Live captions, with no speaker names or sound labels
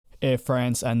Air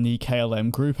France and the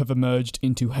KLM group have emerged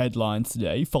into headlines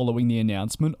today following the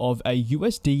announcement of a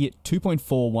USD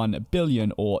 2.41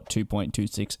 billion or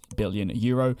 2.26 billion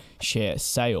euro share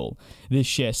sale. This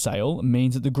share sale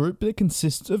means that the group that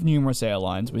consists of numerous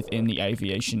airlines within the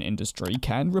aviation industry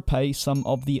can repay some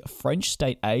of the French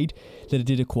state aid that it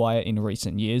did acquire in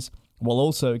recent years, while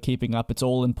also keeping up its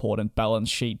all-important balance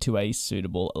sheet to a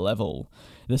suitable level.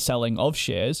 The selling of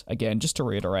shares, again just to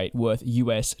reiterate, worth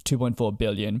US 2.4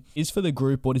 billion, is for the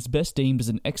group what is best deemed as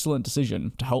an excellent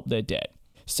decision to help their debt.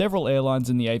 Several airlines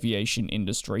in the aviation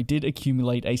industry did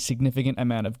accumulate a significant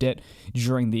amount of debt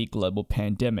during the global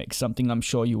pandemic, something I'm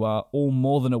sure you are all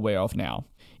more than aware of now.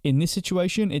 In this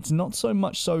situation, it's not so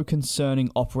much so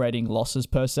concerning operating losses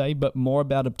per se, but more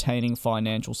about obtaining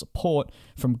financial support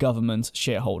from governments,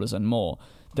 shareholders, and more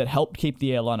that helped keep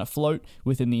the airline afloat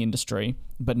within the industry,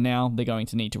 but now they're going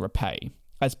to need to repay.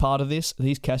 As part of this,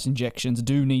 these cash injections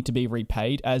do need to be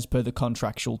repaid as per the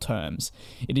contractual terms.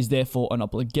 It is therefore an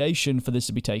obligation for this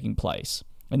to be taking place.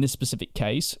 In this specific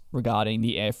case, regarding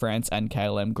the Air France and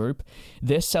KLM group,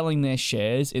 they're selling their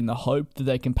shares in the hope that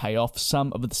they can pay off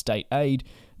some of the state aid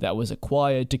that was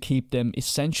acquired to keep them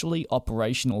essentially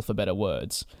operational, for better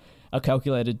words. A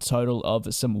calculated total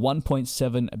of some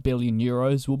 1.7 billion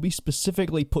euros will be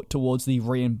specifically put towards the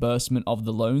reimbursement of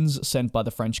the loans sent by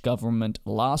the French government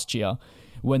last year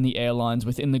when the airlines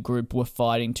within the group were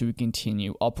fighting to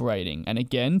continue operating. And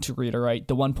again, to reiterate,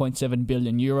 the 1.7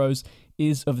 billion euros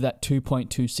is of that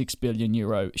 2.26 billion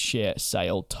euro share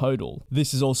sale total.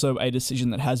 This is also a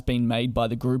decision that has been made by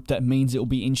the group that means it will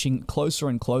be inching closer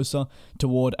and closer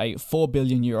toward a 4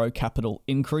 billion euro capital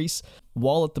increase.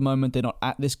 While at the moment they're not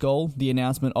at this goal, the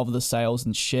announcement of the sales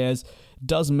and shares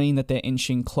does mean that they're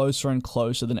inching closer and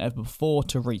closer than ever before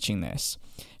to reaching this.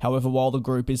 However, while the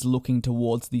group is looking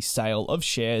towards the sale of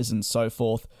shares and so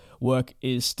forth, work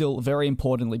is still very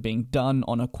importantly being done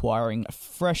on acquiring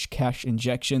fresh cash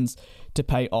injections to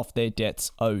pay off their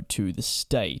debts owed to the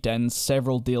state, and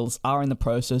several deals are in the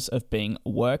process of being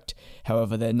worked.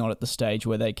 However, they're not at the stage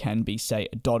where they can be, say,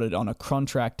 dotted on a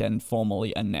contract and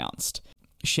formally announced.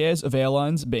 Shares of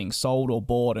airlines being sold or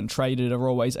bought and traded are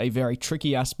always a very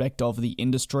tricky aspect of the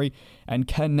industry and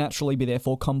can naturally be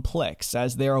therefore complex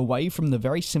as they're away from the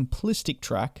very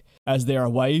simplistic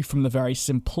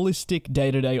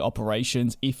day-to-day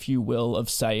operations, if you will, of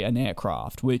say an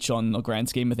aircraft, which on the grand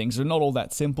scheme of things are not all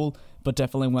that simple, but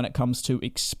definitely when it comes to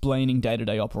explaining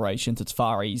day-to-day operations, it's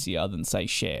far easier than, say,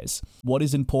 shares. What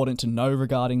is important to know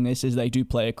regarding this is they do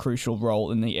play a crucial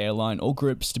role in the airline or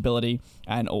group stability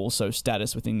and also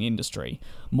status within the industry.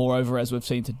 Moreover, as we've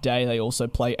seen today, they also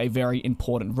play a very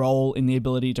important role in the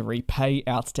ability to repay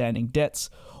outstanding debts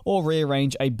or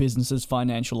rearrange a business's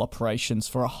financial operations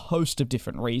for a host of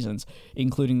different reasons,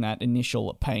 including that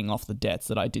initial paying off the debts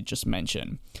that I did just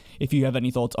mention. If you have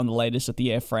any thoughts on the latest at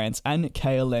the Air France and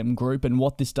KLM group and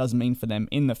what this does mean for them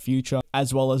in the future,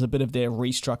 as well as a bit of their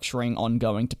restructuring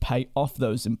ongoing to pay off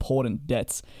those important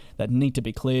debts that need to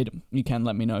be cleared, you can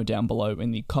let me know down below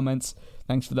in the comments.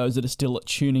 Thanks for those that are still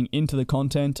tuning into the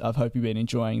content. I hope you've been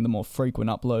enjoying the more frequent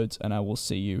uploads, and I will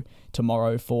see you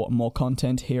tomorrow for more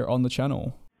content here on the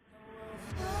channel.